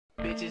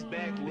Bitches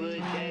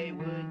backwood day,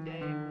 wood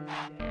day.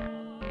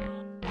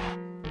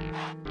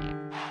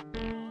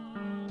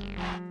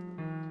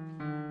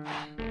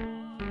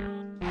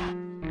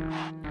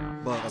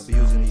 But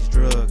abusing these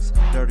drugs,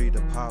 dirty to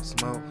pop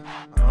smoke.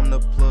 I'm the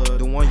plug,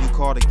 the one you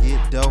call to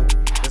get dope.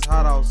 It's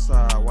hot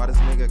outside, why this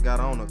nigga got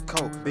on a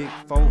coat? Big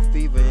 4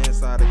 fever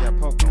inside, I got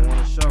poked, I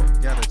wanna show.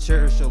 Gotta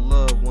cherish your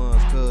loved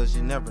ones, cause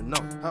you never know.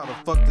 How the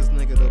fuck this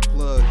nigga the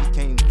plug, he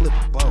can't even flip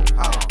a bow.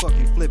 How the fuck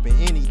you flipping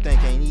anything,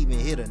 can't even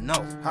hit a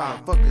note? How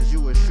the fuck is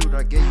you a shooter,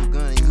 I gave you a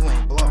gun and you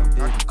ain't blow?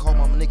 I can call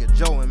my nigga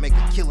Joe and make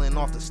a killing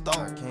off the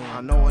stove.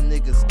 I know a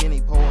nigga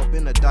skinny pull up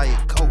in a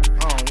Diet Coke.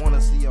 I don't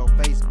wanna see your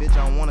face, bitch,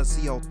 I wanna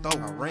see your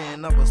throat. I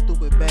ran up a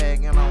stupid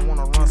bag and I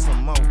wanna run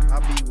some more. I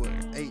be with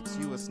apes,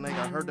 you a snake,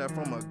 I heard that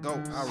from a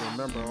goat. I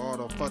remember all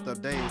the fucked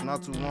up days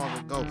not too long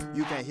ago.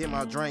 You can't hit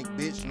my drink,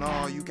 bitch,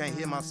 no, you can't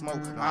hit my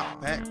smoke. I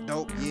pack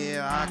dope,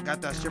 yeah, I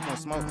got that shit from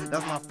smoke.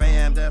 That's my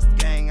fam, that's the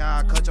gang,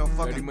 I cut your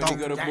fucking throat. Money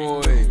go to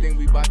boys, think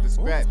we bout to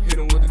scrap, hit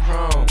him with the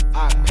chrome.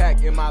 I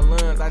pack in my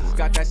lungs, I just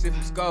got that shit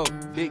from Scope.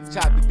 Big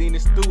chop to Dina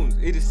students,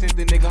 it just sent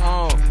the nigga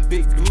home.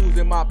 Big blues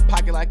in my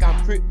pocket like I'm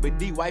Crip, but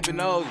D wiping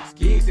nose.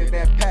 Ski said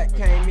that pack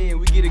came in,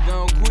 we get it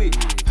gone quick.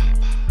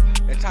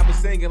 That chopper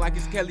singing like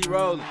it's Kelly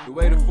Rowland. The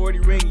way the 40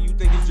 ringing, you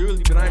think it's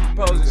Julie, but I ain't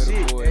proposing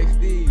shit.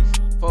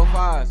 XDs, 4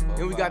 5s,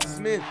 and we got the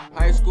Smith,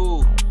 high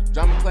school,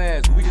 drama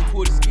class. We just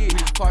pulled the skit, we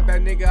just caught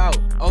that nigga out.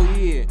 Oh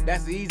yeah,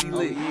 that's an easy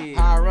lick.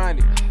 How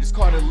ironic, just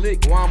caught a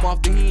lick while I'm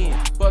off the hen.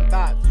 Fuck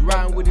thoughts, you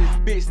riding with this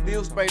bitch,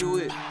 still spray the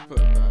whip. Fuck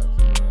thoughts,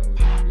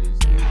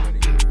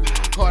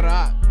 caught her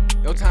out.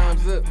 Yo,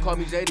 time's up, call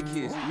me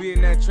Jadakiss. We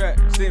in that trap,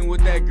 sitting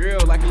with that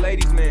girl like a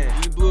ladies man.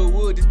 You blew a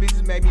wood, this bitch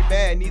just made me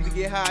bad, need to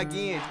get high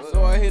again.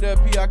 So I hit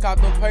up P, I caught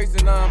them perks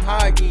and now I'm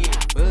high again.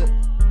 But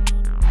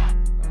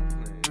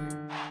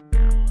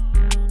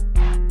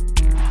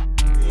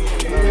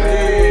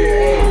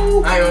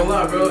I ain't gonna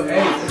lie, bro.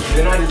 Hey,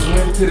 then I just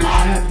went to the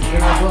trap and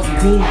then I bought some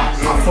teams.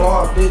 I'm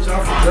Florida, bitch.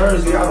 I'm from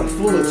Jersey. I'm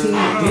full of teams.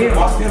 Damn,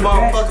 Boston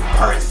motherfucking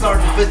perks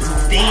starting with some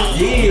steam.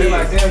 Yeah. They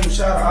like, damn, you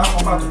shot her.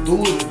 I'm about to do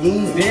it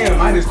again.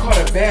 Damn, I just caught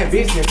a bad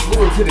bitch and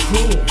flew her to the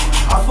team.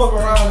 I fuck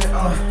around and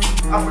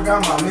I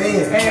forgot my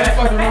man. Hey, I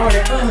fucked around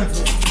and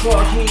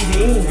called King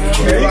Dean.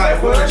 They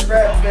like, what a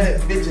strap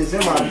fat bitches in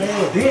my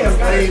band. Damn,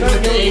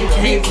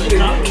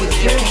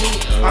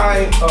 I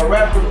ain't a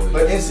rapper,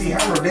 but NC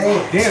Hammer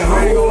band. Damn, I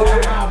ain't gonna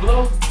lie, I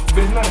blow, but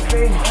it's not a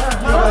thing. You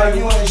like,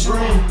 you ain't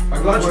shroom.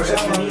 Like, what you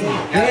shot my man.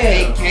 Got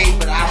AK,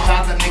 but I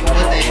shot the nigga with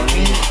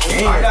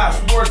that. I got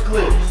sport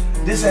clips.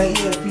 This ain't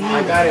ESP. I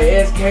got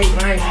an SK,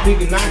 but I ain't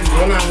speaking 90s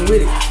when I'm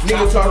with it.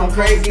 Nigga talking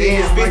crazy in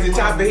his bitch, the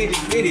chopper hit his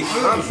fitty.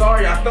 I'm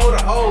sorry, I throw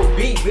the whole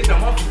beat, bitch,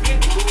 I'm off the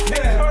 50.